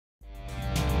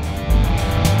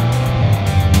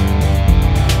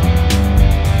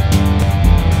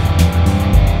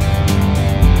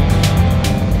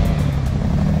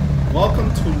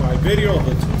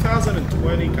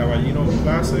2020 Cavallino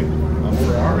Classic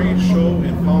Ferrari show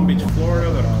in Palm Beach,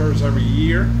 Florida that occurs every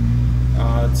year.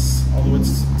 Although it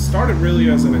started really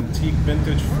as an antique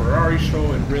vintage Ferrari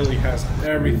show, it really has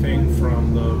everything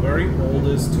from the very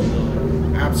oldest to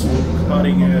the absolute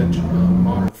cutting edge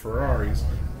modern Ferraris.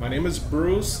 My name is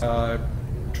Bruce. I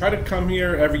try to come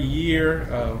here every year.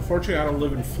 Unfortunately, I don't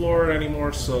live in Florida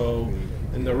anymore, so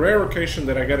in the rare occasion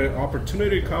that I get an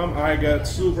opportunity to come, I get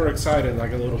super excited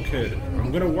like a little kid.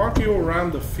 I'm going to walk you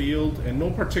around the field in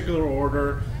no particular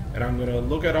order, and I'm going to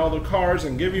look at all the cars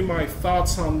and give you my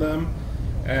thoughts on them.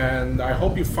 And I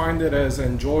hope you find it as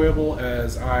enjoyable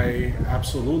as I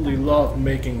absolutely love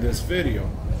making this video.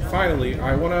 Finally,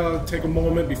 I want to take a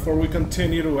moment before we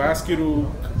continue to ask you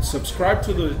to subscribe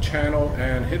to the channel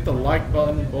and hit the like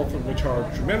button, both of which are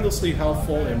tremendously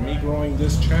helpful in me growing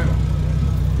this channel.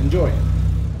 Enjoy.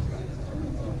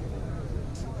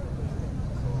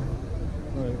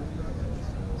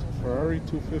 Ferrari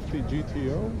 250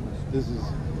 GTO. This is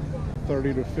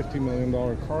 $30 to $50 million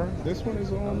car. This one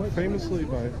is owned famously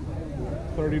by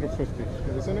 30 to 50,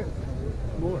 isn't it?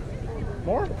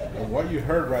 More? And what you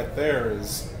heard right there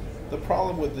is the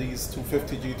problem with these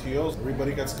 250 GTOs.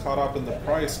 Everybody gets caught up in the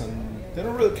price and they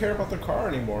don't really care about the car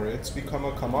anymore. It's become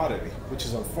a commodity, which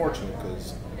is unfortunate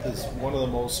because it's one of the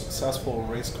most successful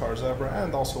race cars ever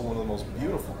and also one of the most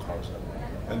beautiful cars ever.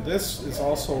 And this is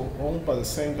also owned by the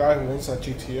same guy who owns that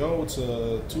GTO. It's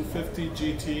a 250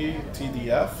 GT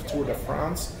TDF, Tour de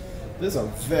France. This is a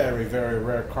very, very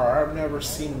rare car. I've never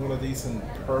seen one of these in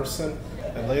person.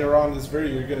 And later on in this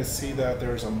video, you're going to see that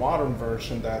there's a modern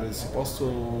version that is supposed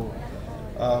to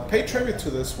pay tribute to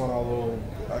this one, although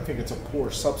I think it's a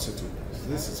poor substitute.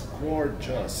 This is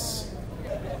gorgeous.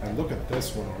 And look at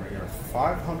this one over here,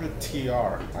 500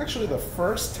 TR. Actually, the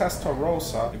first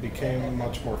Testarossa, it became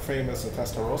much more famous than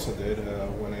Testarossa did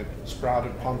when it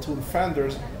sprouted pontoon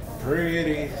fenders.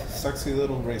 Pretty sexy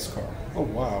little race car. Oh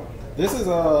wow. This is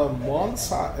a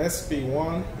Monza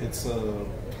SB1. It's a,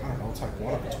 I don't know, it's like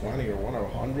 1 of 20 or 1 of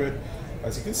 100.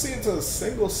 As you can see, it's a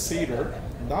single-seater.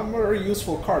 Not very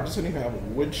useful car, doesn't even have a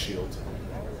windshield.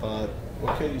 But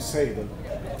what can you say? The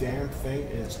damn thing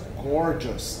is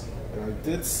gorgeous. And I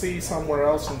did see somewhere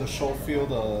else in the show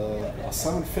field a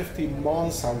 750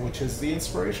 Monza, which is the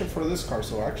inspiration for this car.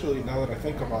 So actually, now that I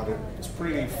think about it, it's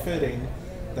pretty fitting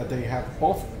that they have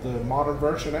both the modern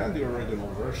version and the original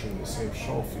version in the same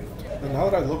show field. And now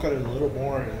that I look at it a little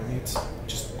more, I mean, it's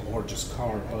just a gorgeous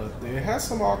car, but it has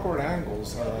some awkward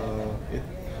angles.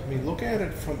 I mean, looking at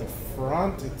it from the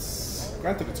front, it's,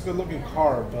 granted, it's a good looking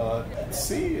car, but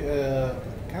see,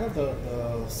 kind of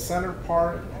the center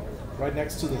part, right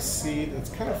next to the seat, it's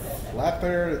kind of flat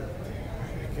there.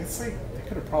 I guess they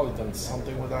could have probably done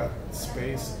something with that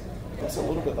space. It looks a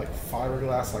little bit like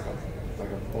fiberglass, like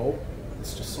a boat.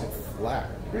 It's just so flat.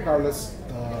 Regardless,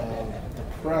 the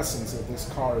presence of this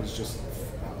car is just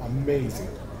amazing.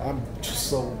 I'm just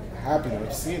so happy that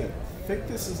I've seen it. I think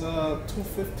this is a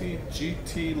 250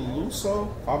 GT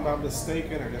Lusso, if I'm not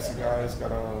mistaken. I guess the guy's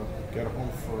gotta get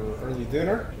home for early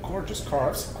dinner. Gorgeous car.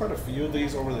 I've seen quite a few of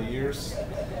these over the years.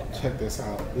 Check this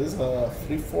out. This is a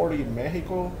 340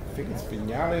 Mexico. I think it's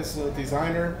Viñales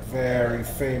designer. Very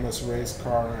famous race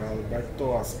car.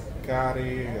 Alberto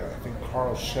Ascari, I think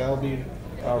Carl Shelby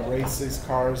raced these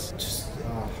cars. Just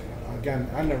again,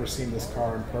 I've never seen this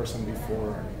car in person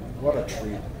before. What a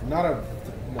treat. Not a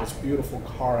most beautiful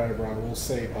car ever, I will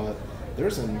say, but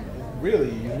there's a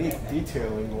really unique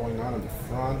detailing going on in the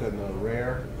front and the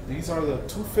rear. These are the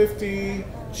 250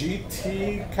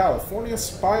 GT California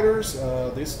Spiders.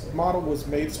 This model was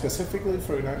made specifically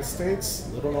for the United States.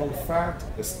 Little known fact,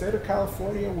 the state of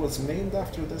California was named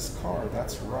after this car.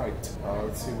 That's right.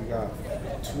 Let's see, we got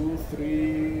 2,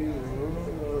 3,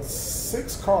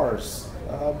 6 cars.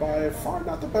 By far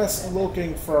not the best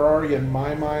looking Ferrari in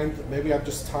my mind. Maybe I'm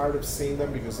just tired of seeing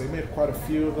them because they made quite a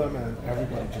few of them and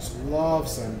everybody just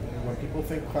loves them. And when people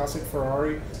think classic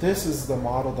Ferrari, this is the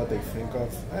model that they think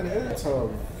of. And it's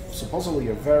supposedly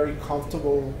a very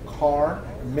comfortable car.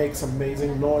 It makes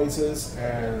amazing noises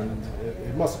and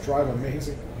it must drive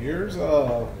amazing. Here's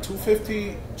a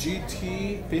 250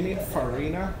 GT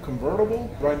Pininfarina convertible.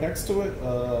 Right next to it,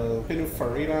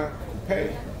 Pininfarina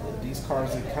Coupe. These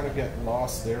cars, they kind of get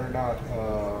lost. They're not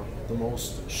the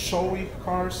most showy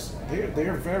cars.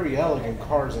 They're very elegant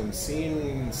cars, and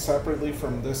seen separately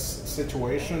from this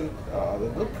situation, they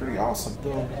look pretty awesome.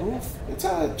 The roof, it's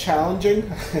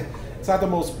challenging. It's not the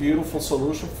most beautiful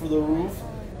solution for the roof.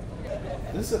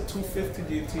 This is a 250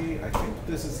 GT. I think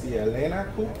this is the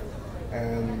Elena Coupe,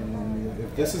 and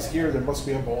if this is here, there must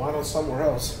be a Boano somewhere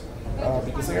else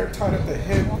because they are tied at the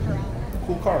hip.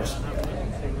 Cool cars.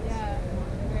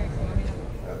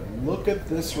 Look at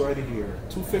this right here.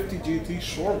 250 GT,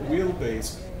 short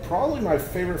wheelbase. Probably my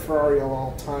favorite Ferrari of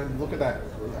all time. Look at that.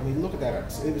 I mean, look at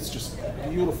that. It is just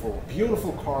beautiful.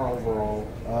 Beautiful car overall.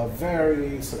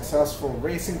 Very successful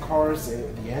racing cars.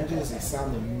 The engines, they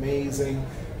sound amazing.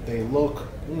 They look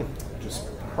just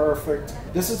perfect.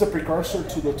 This is a precursor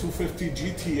to the 250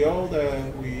 GTO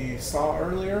that we saw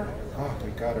earlier. Oh my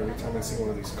God, every time I see one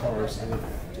of these cars,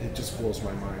 it just blows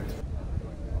my mind.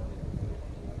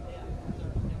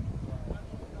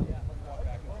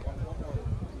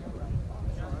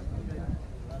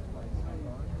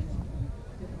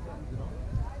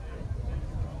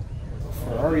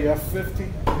 Ferrari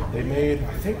F50. They made,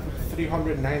 I think,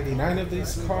 399 of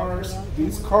these cars.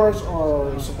 These cars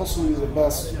are supposed to be the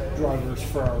best drivers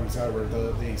Ferraris ever.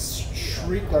 They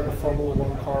shriek like a Formula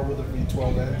One car with a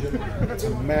V12 engine. It's a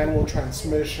manual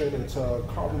transmission. It's a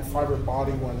carbon fiber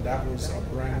body when that was a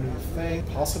brand new thing.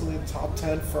 Possibly top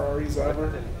 10 Ferraris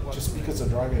ever, just because the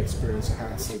driving experience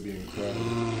has to be incredible.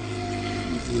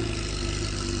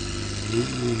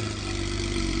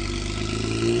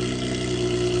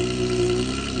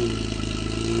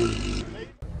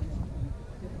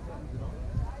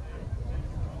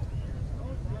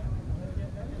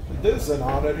 This is an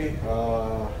oddity,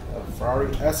 a Ferrari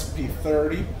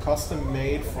SP30, custom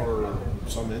made for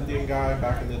some Indian guy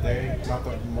back in the day. Not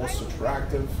the most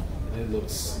attractive.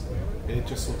 It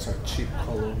just looks like cheap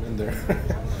cologne in there.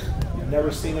 You've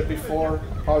never seen it before,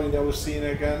 probably never seen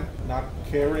it again, not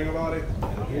caring about it.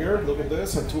 And here, look at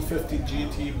this, a 250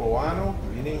 GT Boano,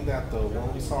 meaning that the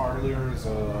one we saw earlier is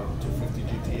a 250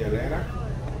 GT Arena.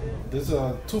 This is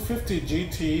a 250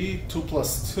 GT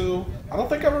 2+2. I don't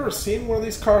think I've ever seen one of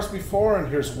these cars before, and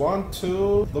here's 1,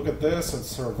 2. Look at this, it's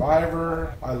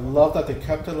Survivor. I love that they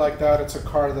kept it like that. It's a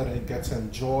car that it gets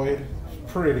enjoyed.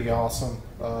 Pretty awesome.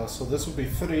 So this would be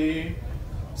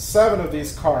 7 of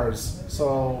these cars.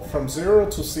 So from 0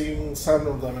 to seeing 7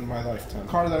 of them in my lifetime.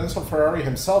 Car that Enzo Ferrari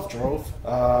himself drove.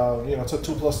 You know, it's a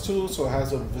 2+2, so it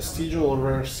has a vestigial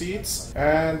rear seats,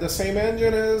 and the same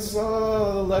engine as the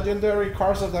legendary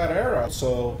cars of that era.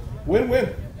 So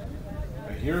win-win.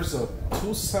 Here's a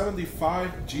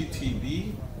 275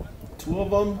 GTB, 2 of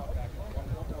them.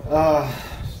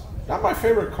 Not my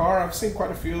favorite car. I've seen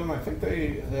quite a few of them. I think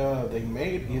they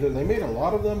made a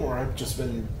lot of them, or I've just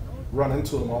been run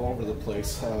into them all over the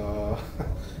place.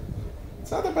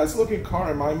 It's not the best looking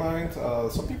car in my mind.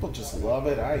 Some people just love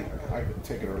it. I could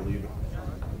take it or leave it.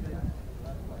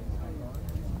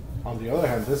 On the other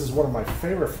hand, this is one of my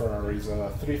favorite Ferraris,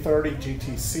 330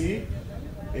 GTC.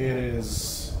 It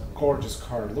is a gorgeous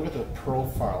car. Look at the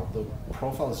profile. The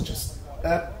profile is just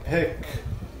epic.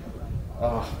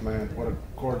 Oh man, what a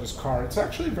gorgeous car. It's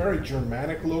actually very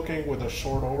Germanic looking with the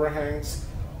short overhangs.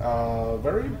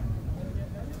 Very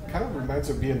kind of reminds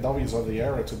of BMWs of the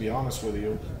era, to be honest with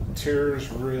you.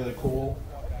 Interior's really cool.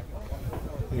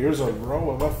 Here's a row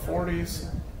of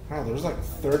F40s. Wow, there's like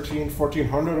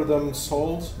 1,400 of them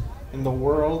sold in the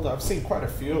world. I've seen quite a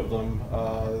few of them.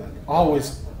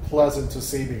 Always pleasant to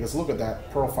see, because look at that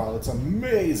profile. It's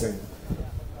amazing.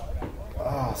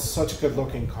 Such good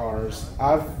looking cars.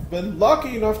 I've been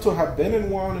lucky enough to have been in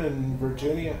one in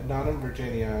Virginia, not in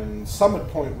Virginia, in Summit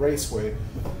Point Raceway.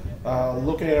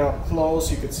 Looking at it up close,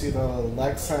 you can see the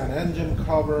Lexan engine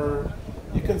cover.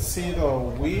 You can see the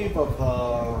weave of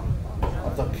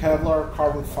the Kevlar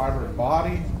carbon fiber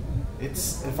body.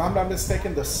 It's, if I'm not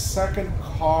mistaken, the second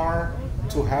car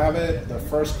to have it. The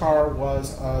first car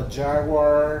was a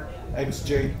Jaguar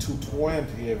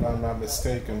XJ220, if I'm not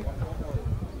mistaken.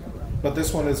 But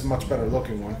this one is a much better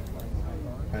looking one.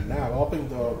 And now, upping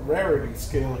the rarity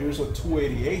scale, here's a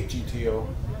 288 GTO.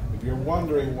 If you're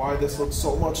wondering why this looks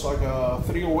so much like a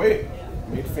 308,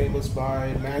 made famous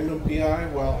by Magnum PI,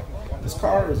 well, this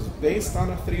car is based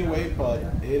on a 308, but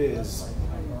it is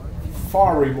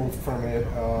far removed from it.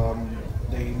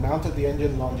 They mounted the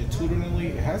engine longitudinally.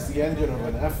 It has the engine of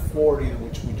an F40,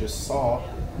 which we just saw.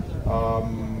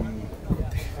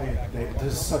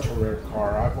 This is such a rare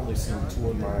car. I've only seen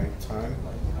 2 in my time.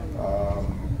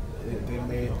 They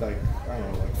made like, I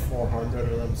don't know, like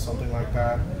 400 of them, something like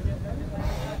that.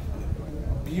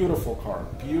 Beautiful car.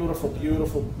 Beautiful,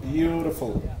 beautiful,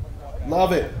 beautiful.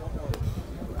 Love it.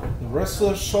 The rest of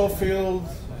the show field,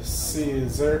 let's see,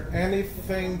 is there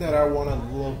anything that I want to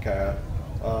look at?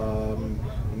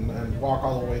 And walk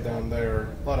all the way down there.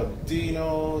 A lot of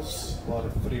Dinos, a lot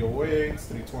of 308s,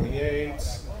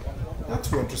 328s. Not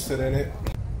too interested in it.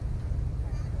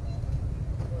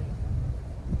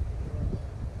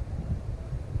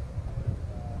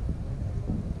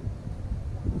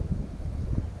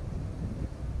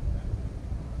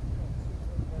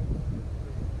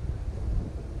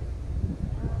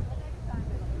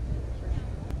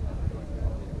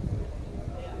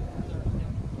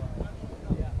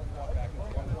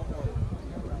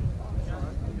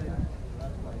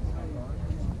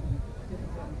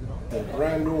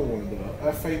 brand new one, the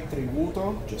F8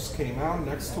 Tributo, just came out.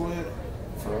 Next to it,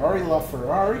 Ferrari La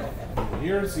Ferrari. And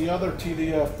here's the other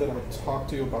TDF that I talked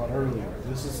to you about earlier.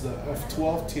 This is the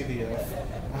F12 TDF.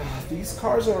 These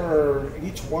cars are,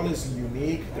 each one is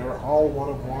unique. They're all one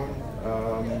of one.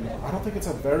 I don't think it's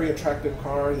a very attractive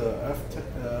car. The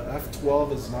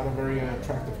F12 is not a very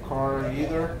attractive car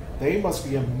either. They must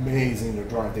be amazing to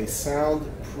drive. They sound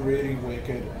pretty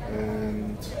wicked,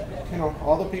 and you know,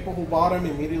 all the people who bought them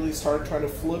immediately started trying to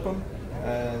flip them,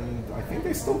 and I think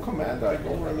they still command like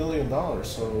over $1 million.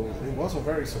 So it was a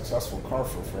very successful car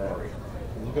for Ferrari.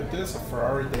 Look at this, a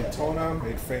Ferrari Daytona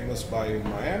made famous by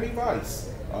Miami Vice.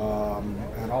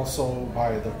 And also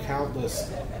by the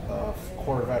countless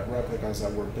Corvette replicas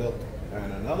that were built,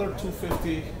 and another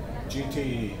 250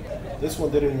 GTE. This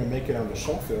one didn't even make it on the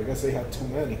show field. I guess they had too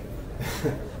many.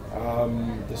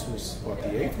 This was, what, the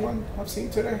 8th one I've seen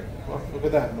today? Well, look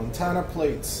at that, Montana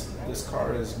plates. This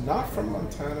car is not from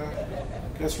Montana.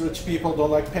 I guess rich people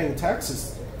don't like paying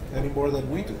taxes any more than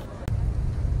we do.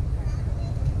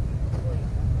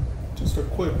 Just a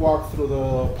quick walk through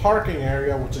the parking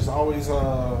area, which is always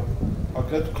a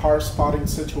good car spotting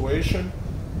situation.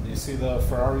 You see the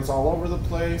Ferraris all over the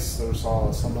place. There's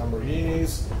some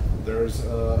Lamborghinis. There's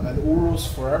an Urus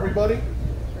for everybody.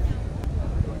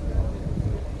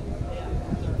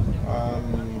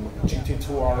 GT2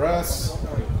 RS,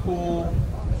 pretty cool.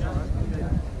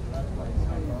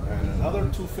 And another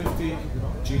 250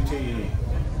 GTE.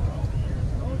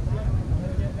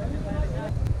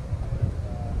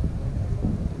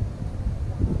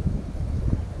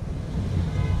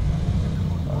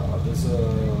 There's a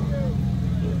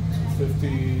 250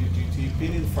 GT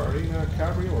Pininfarina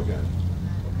Cabrio again.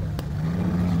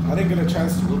 I didn't get a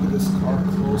chance to look at this car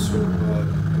closer, but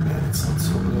man, it sounds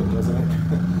so good, doesn't it?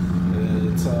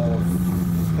 It's a,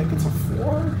 I think it's a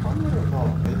 400? No,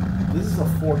 this is a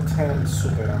 410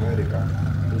 Super America.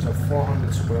 There's a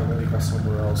 400 Super America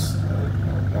somewhere else. I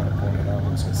gotta point it out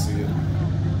once I see it.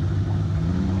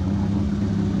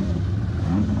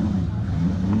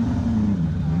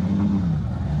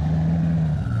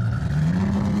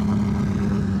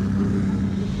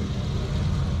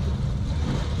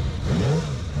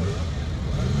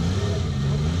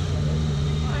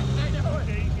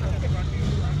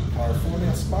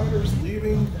 Spiders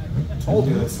leaving. Told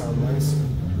you that sound nice.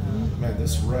 Man,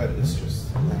 this red is just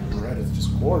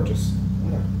gorgeous.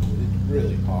 It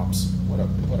really pops. What a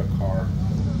car.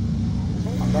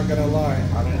 I'm not gonna lie,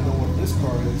 I don't know what this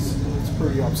car is. It's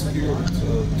pretty obscure. It's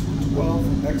a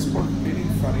 212 Export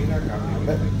Pininfarina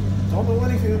Cabrio. Don't know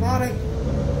anything about it.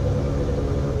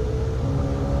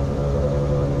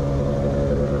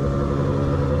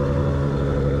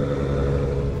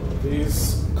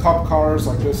 These cup cars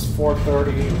like this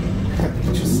 430,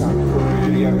 they just sound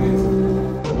pretty amazing.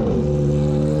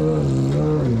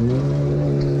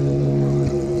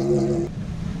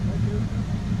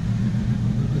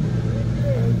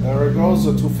 And there it goes,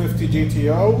 the 250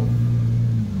 GTO.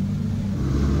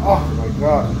 Oh my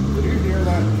god, did you hear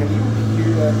that? Can you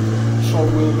hear that short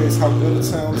wheelbase, how good it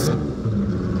sounds?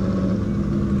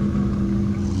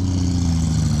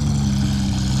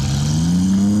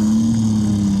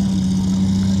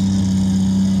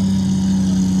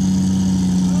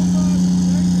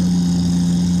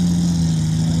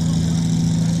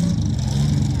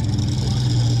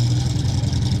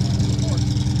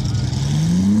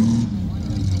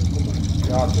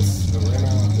 God, this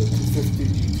Arena, the 250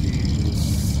 GT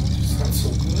just sounds so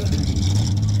good.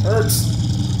 Hurts.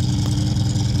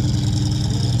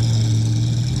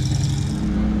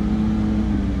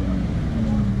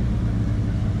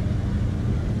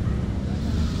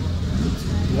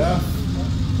 Yeah,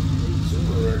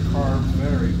 super rare car,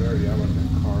 very, very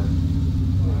elegant car.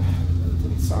 It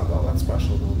didn't sound all that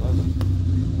special though, does it?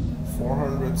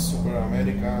 400 Super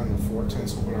America and the 410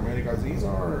 Super America. These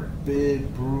are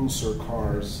big bruiser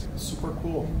cars. Super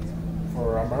cool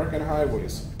for American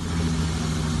highways.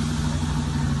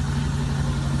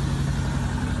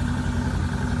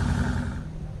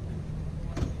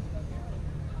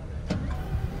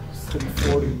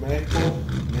 340 Mexico.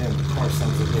 Man, the car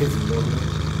sounds amazing, doesn't it?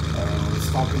 I was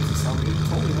talking to somebody who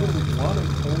told me this is one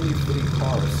of only 3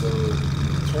 cars. So in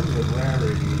terms of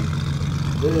rarity,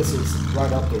 this is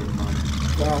right up there with mine.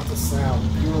 Without the sound,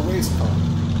 pure race car.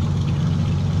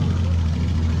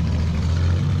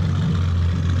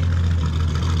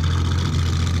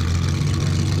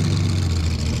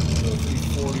 The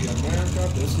 340 America.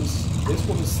 This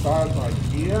one is styled by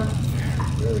Kia.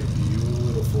 Very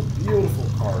beautiful, beautiful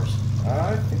cars.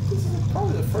 I think this is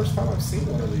probably the first time I've seen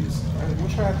one of these. I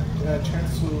wish I had a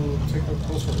chance to take a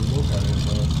closer look at it,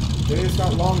 but the day is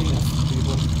not long enough,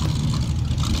 people.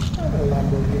 And a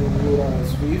Lamborghini Miura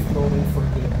SV thrown in for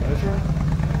good measure.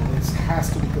 And this has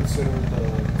to be considered the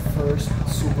first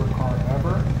supercar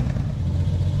ever.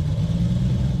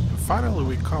 Finally,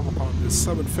 we come upon this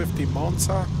 750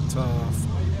 Monza.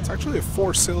 It's actually a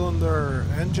 4-cylinder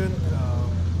engine,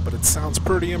 but it sounds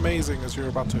pretty amazing, as you're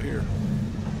about to hear.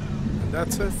 And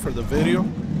that's it for the video.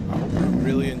 I hope you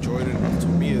really enjoyed it. To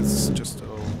me, it's just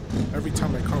every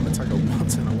time I come, it's like a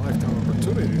once-in-a-lifetime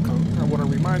opportunity to come. I want to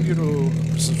remind you to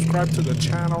subscribe to the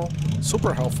channel.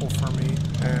 Super helpful for me.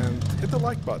 And hit the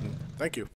like button. Thank you.